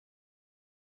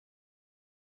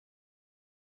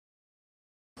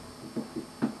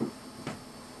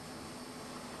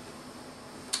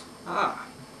Ah,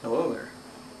 hello there.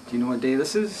 Do you know what day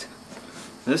this is?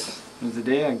 This is the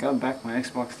day I got back my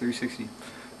Xbox 360.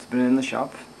 It's been in the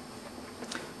shop.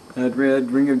 I had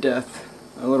read Ring of Death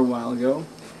a little while ago,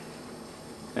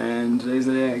 and today's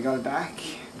the day I got it back.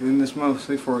 Doing this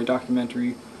mostly for a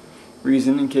documentary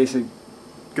reason, in case it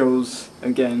goes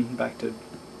again back to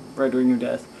Red Ring of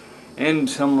Death, and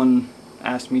someone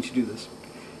asked me to do this.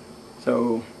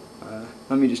 So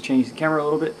let me just change the camera a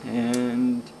little bit,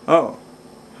 and oh,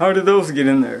 how did those get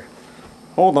in there?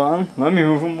 Hold on, let me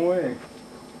move them away.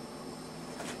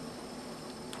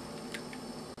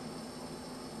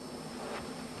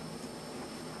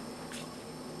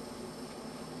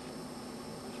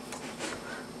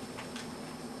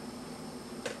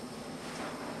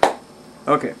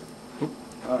 Okay.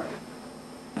 Alright.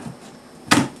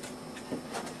 There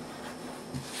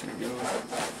we go.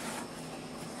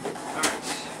 Alright,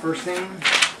 first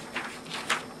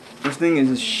thing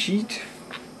is a sheet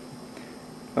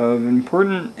of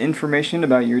important information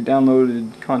about your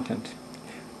downloaded content.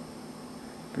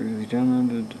 Pretty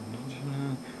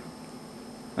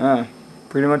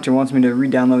much it wants me to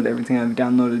re-download everything I've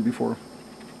downloaded before,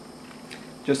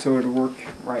 just so it'll work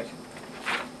right.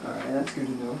 Alright, that's good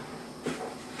to know.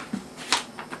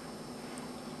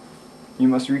 You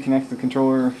must reconnect the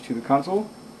controller to the console.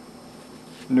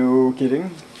 No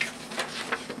kidding.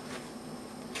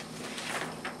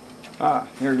 Ah,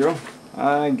 here we go.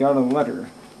 I got a letter.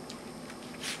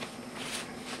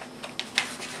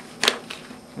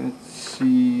 Let's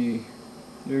see.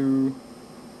 No.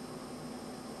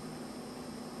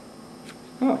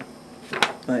 Oh,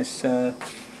 nice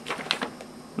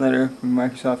letter from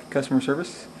Microsoft customer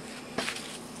service.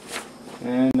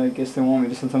 And I guess they want me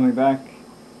to send something back.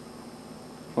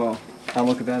 Well, I'll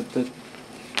look at that, but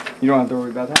you don't have to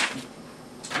worry about that.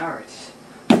 Alright,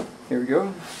 here we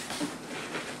go.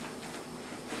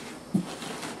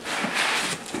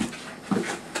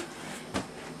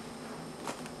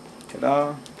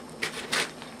 Ta-da!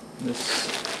 This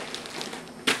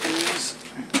is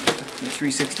the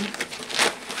 360.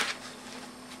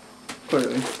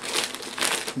 Clearly.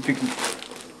 If you can,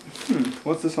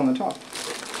 what's this on the top?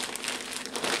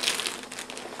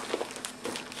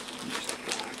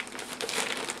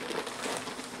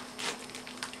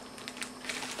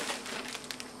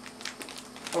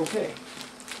 Okay, a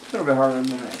little bit harder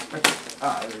than I expected.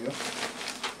 Ah, there we go.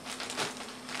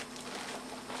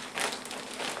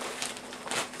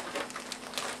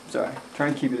 Sorry, try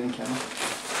and keep it in camera.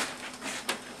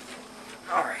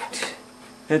 Alright,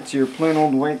 it's your plain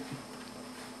old white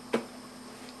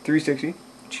 360,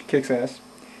 which kicks ass.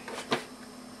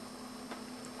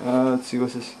 Let's see,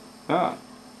 what's this? Ah,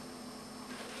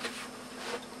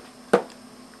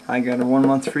 I got a 1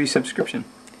 month free subscription.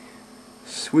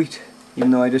 Sweet.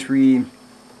 Even though I just repurchased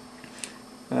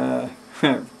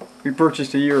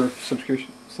a year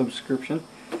subscription,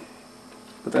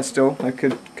 but that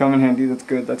could come in handy. That's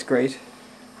good. That's great.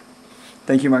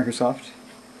 Thank you, Microsoft.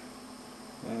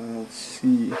 Let's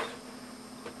see.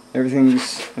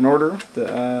 Everything's in order.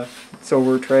 The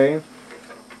silver tray,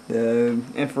 the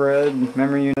infrared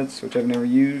memory units, which I've never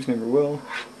used, never will.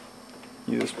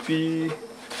 USB.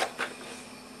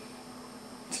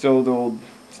 Still the old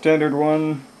standard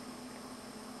one,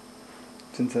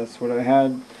 since that's what I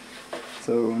had,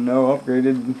 so no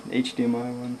upgraded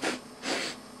HDMI one.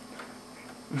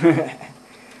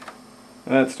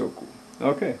 That's still cool.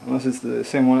 Okay, unless it's the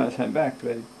same one I sent back,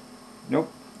 but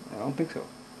nope, I don't think so.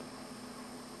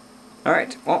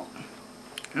 Alright, well,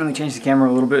 let me change the camera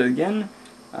a little bit again.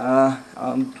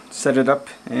 I'll set it up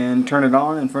and turn it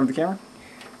on in front of the camera.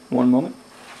 One moment.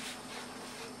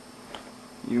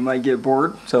 You might get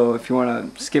bored, so if you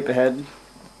want to skip ahead,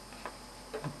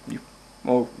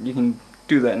 you can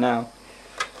do that now.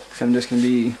 So I'm just going to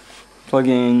be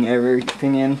plugging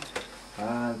everything in.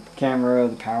 The camera,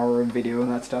 the power, video,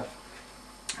 and that stuff.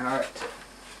 Alright.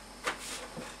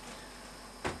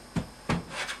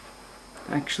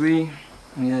 Actually,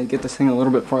 I'm going to get this thing a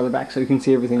little bit farther back so you can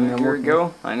see everything. Here we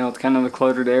go. I know it's kind of a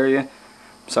cluttered area.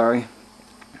 Sorry.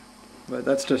 But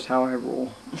that's just how I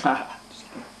roll.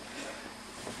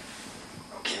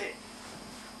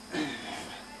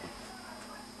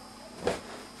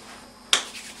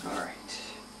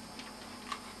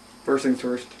 First things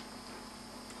first,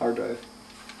 hard drive.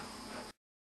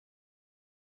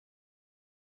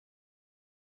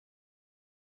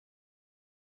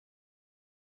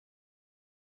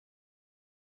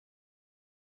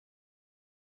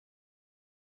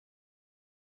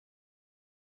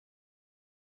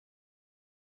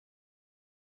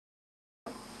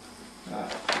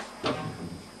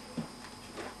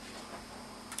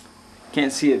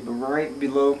 Can't see it, but right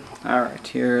below. Alright,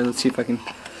 here, let's see if I can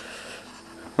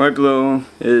Right below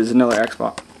is another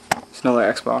Xbox. It's another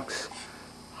Xbox.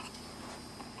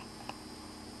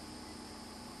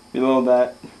 Below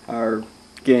that are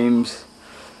games,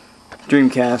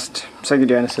 Dreamcast, Sega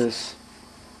Genesis,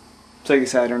 Sega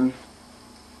Saturn.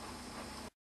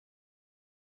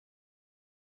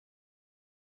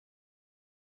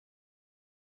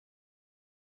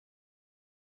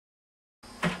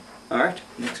 Alright,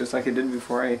 looks just like it did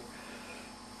before I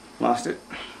lost it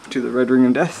to the Red Ring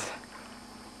of Death.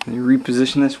 Let me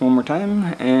reposition this one more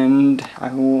time, and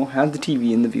I will have the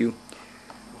TV in the view.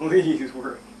 Please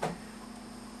work.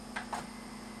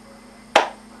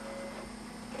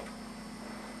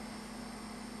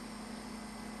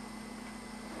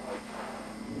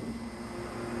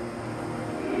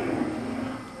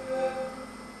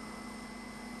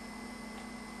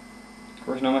 Of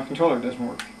course, now my controller doesn't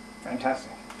work.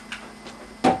 Fantastic.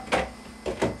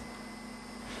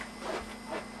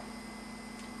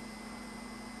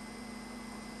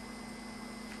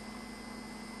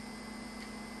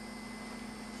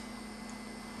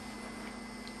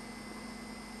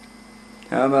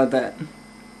 How about that?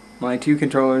 My two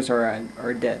controllers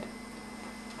are dead.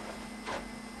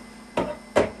 If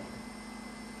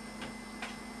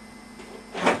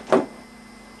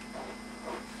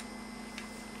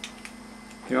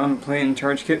you don't have a play-in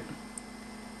charge kit,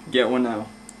 get one now.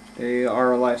 They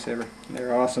are a lifesaver.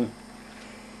 They're awesome.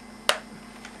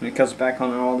 And it cuts back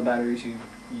on all the batteries you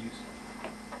use.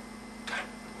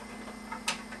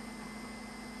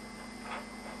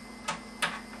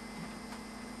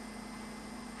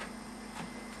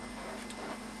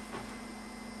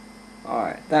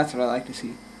 Alright, that's what I like to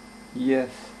see. Yes.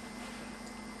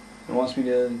 It wants me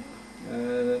to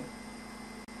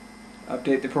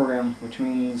update the program, which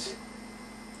means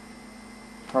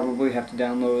probably have to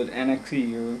download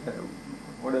NXE or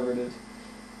whatever it is.